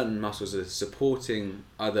 Certain muscles are supporting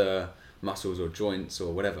other muscles or joints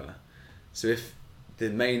or whatever. So if the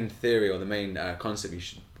main theory or the main concept you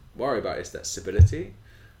should worry about is that stability,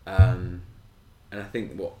 and I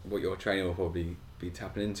think what your trainer will probably be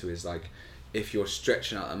tapping into is like if you're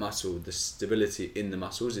stretching out a muscle, the stability in the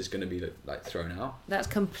muscles is going to be like thrown out. That's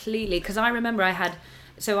completely, because I remember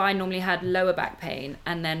I normally had lower back pain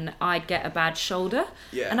and then I'd get a bad shoulder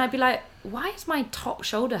and I'd be like, why is my top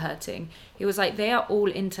shoulder hurting? He was like, they are all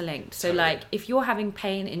interlinked. So like if you're having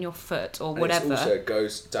pain in your foot or whatever. Also it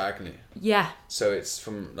goes diagonally. Yeah. So it's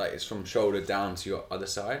from shoulder down to your other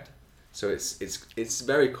side. So it's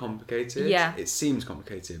very complicated. Yeah. It seems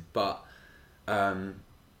complicated, but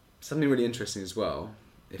something really interesting as well,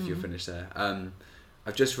 if you're finished there.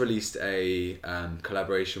 I've just released a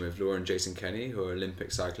collaboration with Laura and Jason Kenny, who are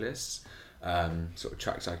Olympic cyclists, sort of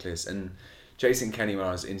track cyclists. And Jason Kenny, when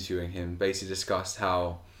I was interviewing him, basically discussed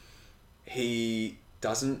how he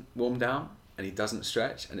doesn't warm down and he doesn't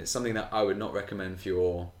stretch. And it's something that I would not recommend for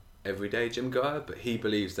your everyday gym goer, but he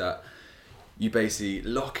believes that you basically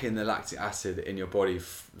lock in the lactic acid in your body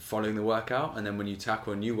following the workout. And then when you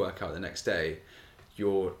tackle a new workout the next day,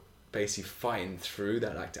 you're basically fighting through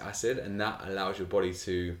that lactic acid, and that allows your body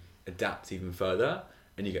to adapt even further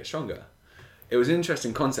and you get stronger. It was an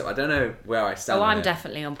interesting concept. I don't know where I stand. I'm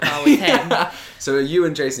definitely on par with him. So you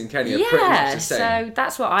and Jason Kenny are pretty much the same. So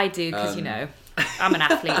that's what I do because I'm an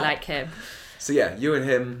athlete like him. So yeah, you and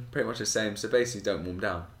him pretty much the same. So basically, don't warm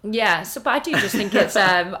down. Yeah. So, but I do just think it's.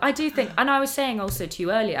 I do think, and I was saying also to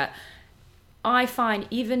you earlier, I find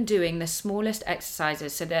even doing the smallest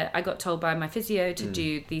exercises, so that I got told by my physio to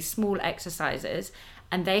do these small exercises,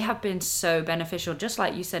 and they have been so beneficial, just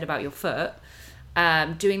like you said about your foot.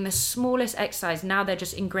 Doing the smallest exercise, now they're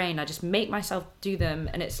just ingrained. I just make myself do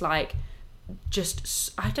them, and it's like,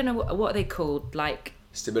 just, I don't know what are they called, like...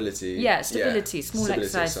 Stability. Yeah, stability, small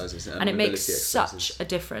stability exercises. And it makes such a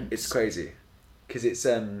difference. It's crazy. Because it's,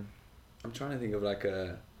 I'm trying to think of like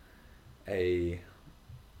a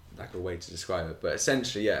way to describe it, but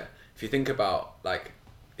essentially, yeah, if you think about like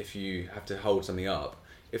if you have to hold something up,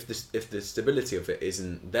 if the stability of it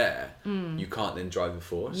isn't there, you can't then drive the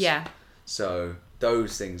force. Yeah. So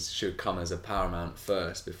those things should come as a paramount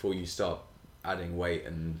first before you start adding weight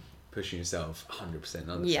and pushing yourself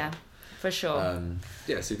 100%. Yeah, for sure.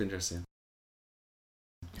 Yeah, super interesting.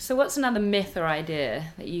 So what's another myth or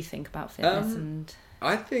idea that you think about fitness? And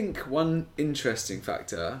I think one interesting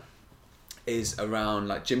factor is around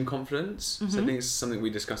like gym confidence. So I think it's something we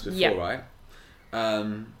discussed before, right?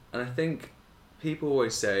 And I think people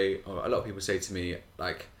always say, or a lot of people say to me,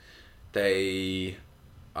 like they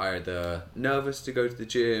are either nervous to go to the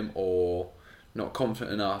gym or not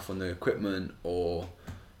confident enough on the equipment or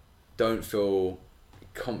don't feel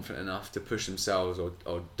confident enough to push themselves or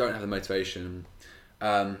don't have the motivation.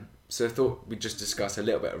 So I thought we'd just discuss a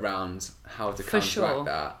little bit around how to counteract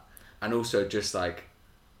that, and also just that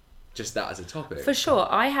as a topic. For sure.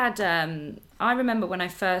 I had I remember when I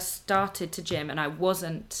first started to gym and I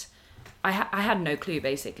had no clue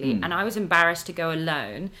basically, and I was embarrassed to go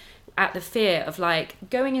alone at the fear of like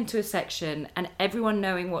going into a section and everyone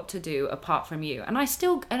knowing what to do apart from you. And I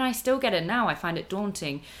still get it now. I find it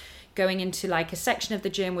daunting going into like a section of the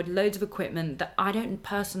gym with loads of equipment that I don't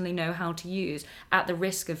personally know how to use at the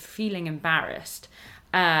risk of feeling embarrassed.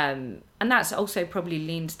 And that's also probably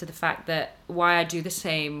leans to the fact that why I do the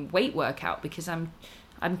same weight workout, because I'm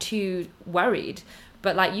too worried.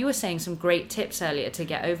 But like you were saying some great tips earlier to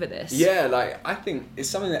get over this. Yeah, like I think it's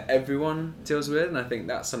something that everyone deals with, and I think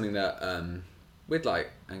that's something that with like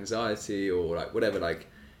anxiety or like whatever, like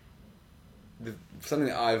something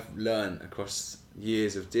that I've learned across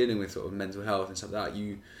years of dealing with sort of mental health and stuff like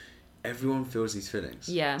that, everyone feels these feelings.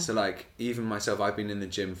 Yeah. So like even myself, I've been in the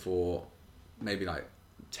gym for maybe like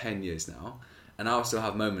 10 years now, and I'll still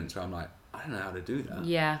have moments where I'm like, I don't know how to do that.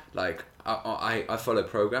 Yeah. Like I follow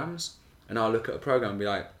programs, and I'll look at a program and be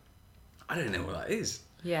like, I don't know what that is.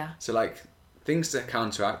 Yeah. So like things to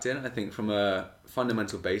counteract it, I think from a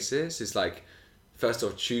fundamental basis is like, first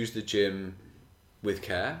off, choose the gym with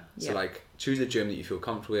care. So like choose a gym that you feel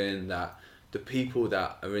comfortable in, that the people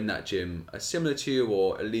that are in that gym are similar to you,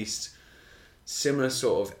 or at least similar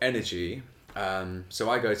sort of energy. So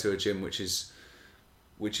I go to a gym which is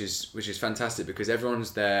fantastic because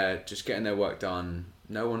everyone's there just getting their work done.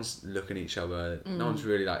 No one's looking at each other. No one's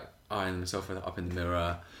really like eyeing themselves up in the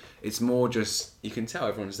mirror. It's more just, you can tell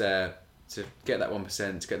everyone's there to get that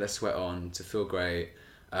 1%, to get their sweat on, to feel great.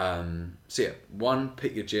 So yeah, one,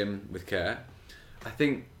 pick your gym with care. I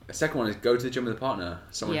think a second one is go to the gym with a partner,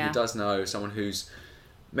 someone who does know, someone who's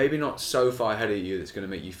maybe not so far ahead of you that's going to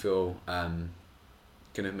make you feel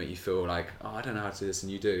like, oh, I don't know how to do this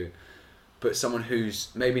and you do, but someone who's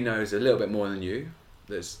maybe knows a little bit more than you,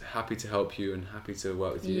 that's happy to help you and happy to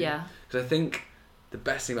work with you. Yeah. Because I think the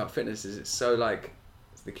best thing about fitness is it's so like,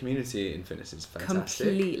 the community in fitness is fantastic.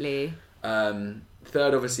 Completely.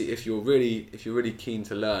 Third, obviously, if you're really keen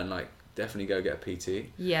to learn, like definitely go get a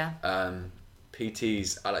PT. Yeah.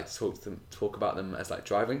 PTs, I like to talk about them as like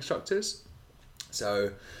driving instructors.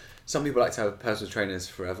 So some people like to have personal trainers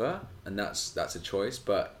forever, and that's a choice.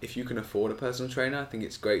 But if you can afford a personal trainer, I think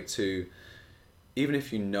it's great to, even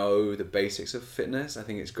if you know the basics of fitness, I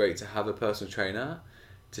think it's great to have a personal trainer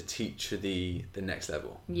to teach you the next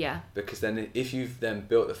level. Yeah. Because then if you've then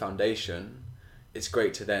built the foundation, it's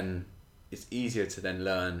easier to then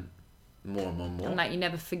learn more and more and more. And like you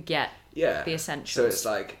never forget the essentials. So it's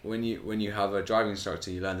like when you have a driving instructor,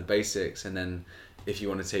 you learn the basics, and then if you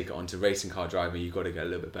want to take it on to racing car driving, you've got to get a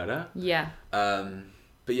little bit better. Yeah.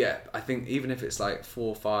 But yeah, I think even if it's like 4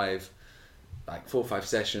 or 5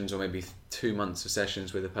 sessions, or maybe 2 months of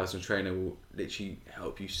sessions with a personal trainer, will literally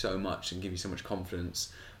help you so much and give you so much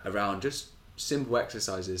confidence around just simple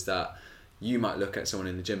exercises that you might look at someone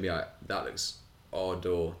in the gym and be like, that looks odd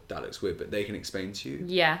or that looks weird, but they can explain to you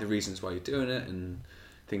the reasons why you're doing it and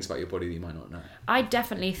things about your body that you might not know. I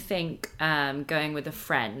definitely think going with a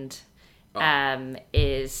friend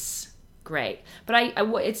is great, but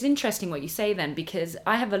it's interesting what you say then, because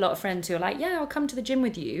I have a lot of friends who are like, yeah, I'll come to the gym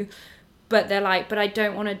with you, but they're like, but I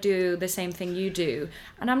don't want to do the same thing you do.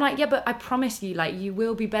 And I'm like, yeah, but I promise you, like, you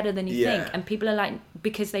will be better than you think. And people are like,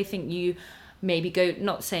 because they think you maybe go,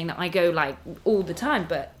 not saying that I go like all the time,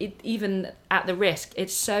 but even at the risk,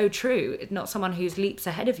 it's so true. It's not someone who's leaps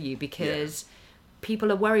ahead of you, because people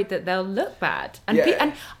are worried that they'll look bad. And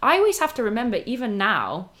and I always have to remember, even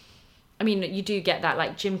now, I mean, you do get that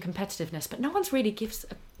like gym competitiveness, but no one's really gives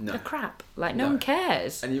a crap. Like no one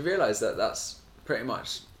cares. And you realise that that's pretty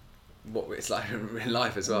much what it's like in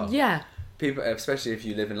life as well. Yeah. People, especially if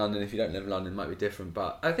you live in London, if you don't live in London, it might be different,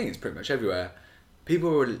 but I think it's pretty much everywhere. People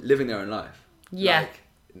are living their own life. Yeah.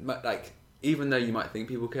 Like even though you might think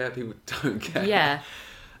people care, people don't care. Yeah.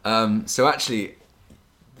 So actually,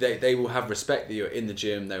 they will have respect that you're in the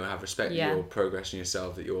gym. They will have respect that you're progressing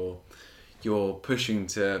yourself, that you're pushing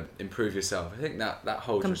to improve yourself. I think that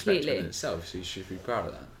holds respect in itself, so you should be proud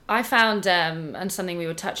of that. I found, and something we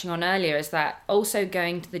were touching on earlier, is that also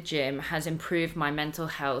going to the gym has improved my mental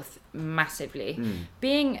health massively.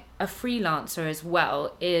 Being a freelancer as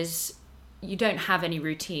well is, you don't have any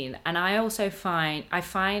routine. And I also find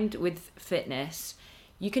with fitness,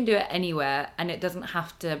 you can do it anywhere and it doesn't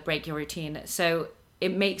have to break your routine. So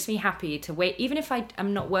it makes me happy to wait, even if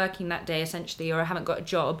I'm not working that day essentially, or I haven't got a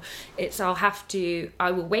job,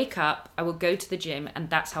 I will wake up, I will go to the gym, and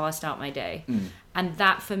that's how I start my day. And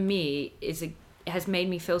that for me has made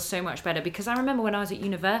me feel so much better, because I remember when I was at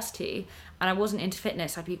university and I wasn't into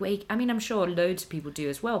fitness, I'm sure loads of people do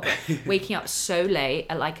as well, but waking up so late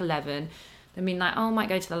at like 11, I mean, like, oh, I might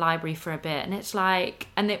go to the library for a bit. And it's like,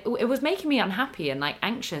 and it was making me unhappy and like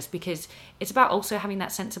anxious, because it's about also having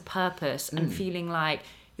that sense of purpose and feeling like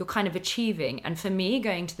you're kind of achieving. And for me,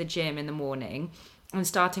 going to the gym in the morning and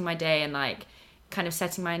starting my day and like kind of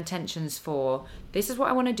setting my intentions for, this is what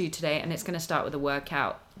I want to do today, and it's going to start with a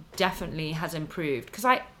workout, definitely has improved. Because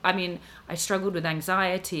I struggled with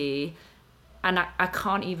anxiety, and I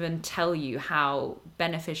can't even tell you how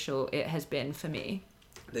beneficial it has been for me.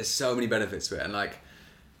 There's so many benefits to it, and like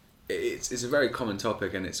it's a very common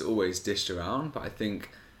topic and it's always dished around, but I think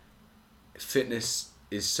fitness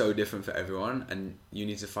is so different for everyone, and you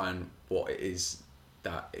need to find what it is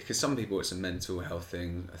that, because some people it's a mental health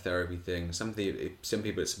thing, a therapy thing, some people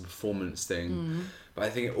it's a performance thing, but I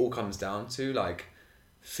think it all comes down to like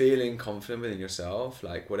feeling confident within yourself.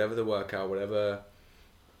 Like whatever the workout,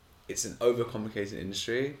 it's an overcomplicated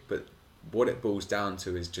industry, but what it boils down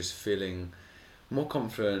to is just feeling more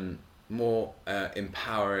confident, more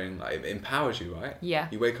empowering. Like it empowers you, right? Yeah.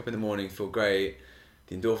 You wake up in the morning, feel great,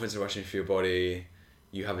 the endorphins are rushing through your body,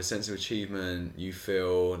 you have a sense of achievement, you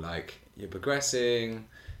feel like you're progressing,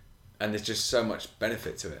 and there's just so much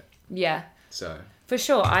benefit to it. Yeah. So. For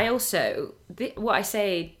sure. I also, what I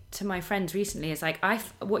say to my friends recently is like,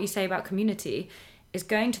 what you say about community is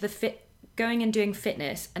going and doing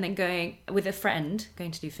fitness, and then going with a friend,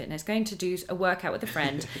 going to do a workout with a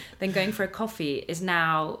friend, then going for a coffee is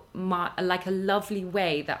now like a lovely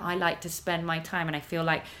way that I like to spend my time, and I feel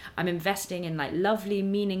like I'm investing in like lovely,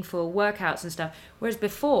 meaningful workouts and stuff. Whereas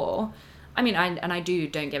before, I mean,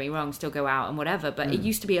 don't get me wrong, still go out and whatever, but it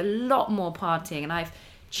used to be a lot more partying, and I've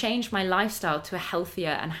changed my lifestyle to a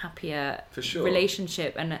healthier and happier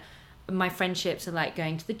relationship, and my friendships are like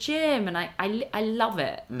going to the gym, and I love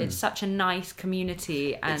it. It's such a nice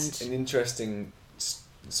community, and it's an interesting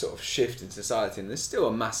sort of shift in society, and there's still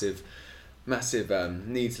a massive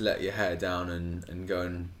need to let your hair down and go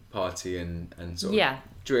and party and sort of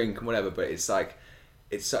drink and whatever, but it's like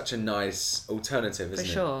it's such a nice alternative,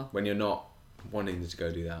 isn't it? When you're not wanting to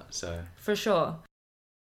go do that. So for sure.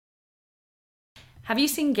 Have you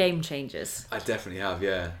seen Game Changers? I definitely have,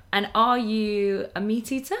 yeah. And are you a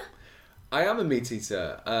meat eater? I am a meat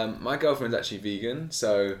eater. My girlfriend's actually vegan,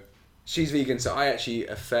 so she's vegan, so I actually eat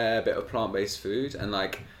a fair bit of plant-based food, and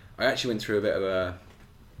like I actually went through a bit of a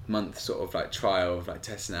month sort of like trial of like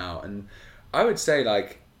testing out, and I would say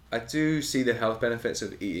like I do see the health benefits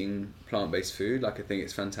of eating plant-based food. Like I think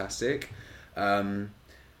it's fantastic.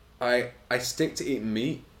 I stick to eating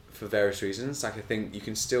meat for various reasons. Like I think you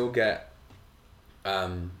can still get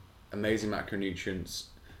amazing macronutrients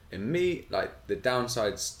in meat. Like the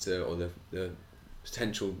downsides to, or the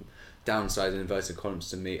potential downsides in inverted columns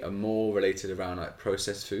to meat are more related around like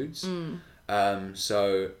processed foods.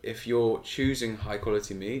 So if you're choosing high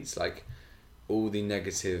quality meats, like all the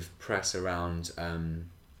negative press around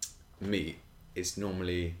meat is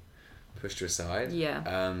normally pushed aside.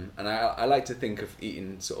 And I like to think of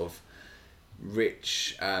eating sort of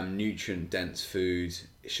rich, nutrient dense food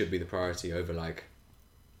should be the priority over like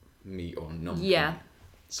meat or non-meat.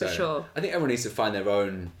 So for sure. I think everyone needs to find their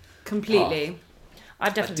own completely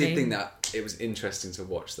path. I did think that it was interesting to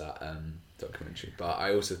watch that documentary, but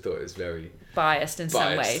I also thought it was very biased in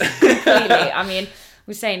some ways. Completely. I mean,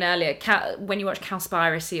 we were saying earlier, when you watch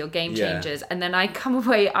Cowspiracy or Game Changers, and then I come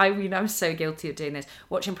away, I mean, I'm so guilty of doing this,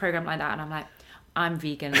 watching a program like that, and I'm like, I'm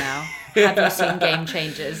vegan now. Have you seen Game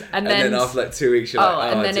Changers? And then after like 2 weeks, you're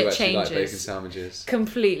like, and then I do it changes. Like bacon sandwiches.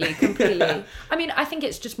 Completely. I mean, I think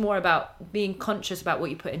it's just more about being conscious about what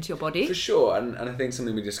you put into your body. For sure, and I think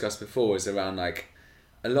something we discussed before is around like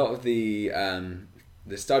a lot of the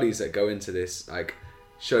studies that go into this like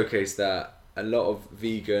showcase that a lot of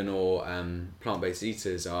vegan or plant-based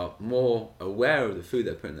eaters are more aware of the food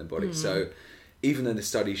they put in their body. So even though the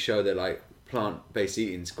studies show that like plant-based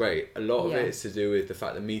eating is great, a lot of it is to do with the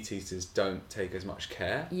fact that meat eaters don't take as much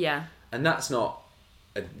care. And that's not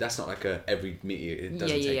like every meat eater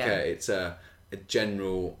doesn't take care. It's a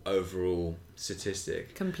general overall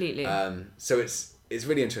statistic. Completely. So it's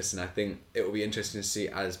really interesting. I think it will be interesting to see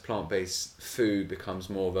as plant-based food becomes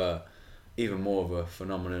even more of a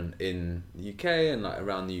phenomenon in the UK and like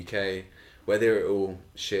around the UK, whether it will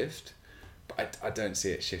shift. But I don't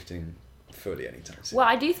see it shifting fully anytime soon. Well,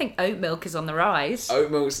 I do think oat milk is on the rise.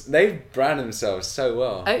 Oat milk's, they've branded themselves so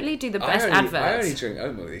well. Oatly do the best adverts. I only drink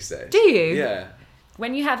oat milk these days. Do you? Yeah.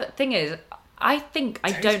 When you have, thing is, I think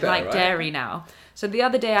I don't better, like right? dairy now. So the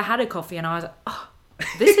other day I had a coffee and I was like, oh,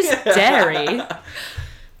 this is dairy.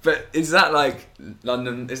 But is that like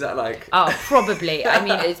London? Is that like... Oh, probably. I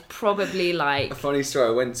mean, it's probably like... A funny story.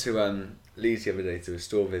 I went to Leeds the other day to a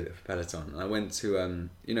store visit for Peloton. And I went to,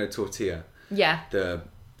 Tortilla. Yeah.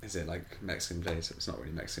 Is it like Mexican place? It's not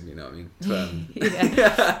really Mexican, you know what I mean?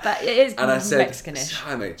 But it is and I said, Mexicanish.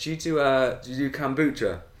 Hi mate, do you do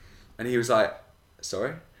kombucha? And he was like,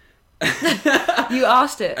 sorry? You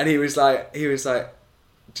asked it. And he was like,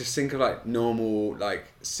 just think of like normal, like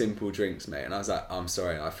simple drinks, mate. And I was like, I'm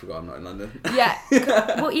sorry, I forgot I'm not in London. Yeah.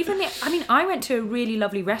 Well, I went to a really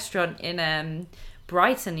lovely restaurant in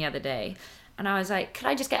Brighton the other day, and I was like, could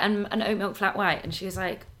I just get an oat milk flat white? And she was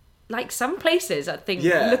like some places I think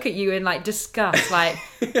look at you in like disgust, like,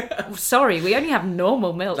 sorry, we only have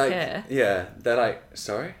normal milk here. Yeah, they're like,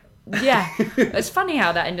 sorry? Yeah. It's funny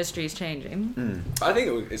how that industry is changing. I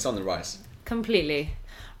think it's on the rise. Completely.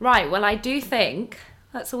 Right, well, I do think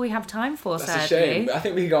that's all we have time for, That's sadly. a shame. I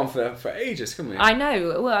think we could go on for ages, couldn't we? I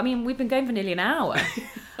know. Well, I mean, we've been going for nearly an hour.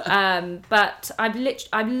 But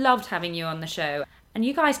I've loved having you on the show. And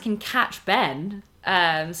you guys can catch Ben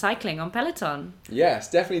cycling on Peloton.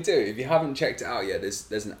 Yes, definitely do. If you haven't checked it out yet,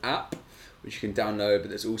 there's an app which you can download, but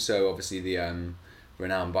there's also obviously the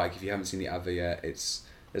Renown bike. If you haven't seen the advert yet, there's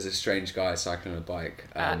a strange guy cycling on a bike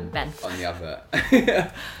Ben. on the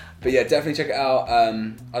advert. But yeah, definitely check it out.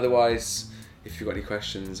 Otherwise, if you've got any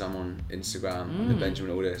questions, I'm on Instagram, I'm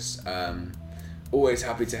Benjamin Aldis. always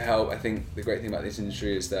happy to help. I think the great thing about this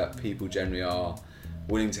industry is that people generally are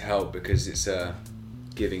willing to help because it's a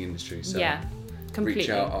giving industry. So yeah, completely. Reach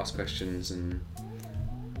out, ask questions, and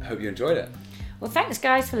I hope you enjoyed it. Well, thanks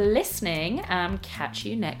guys for listening. Catch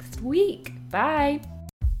you next week. Bye.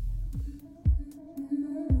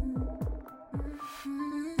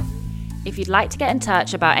 If you'd like to get in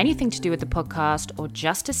touch about anything to do with the podcast or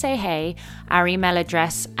just to say hey, our email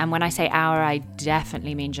address, and when I say our, I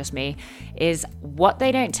definitely mean just me, is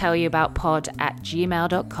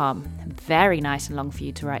whattheydon'ttellyouaboutpod@gmail.com. Very nice and long for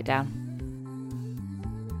you to write down.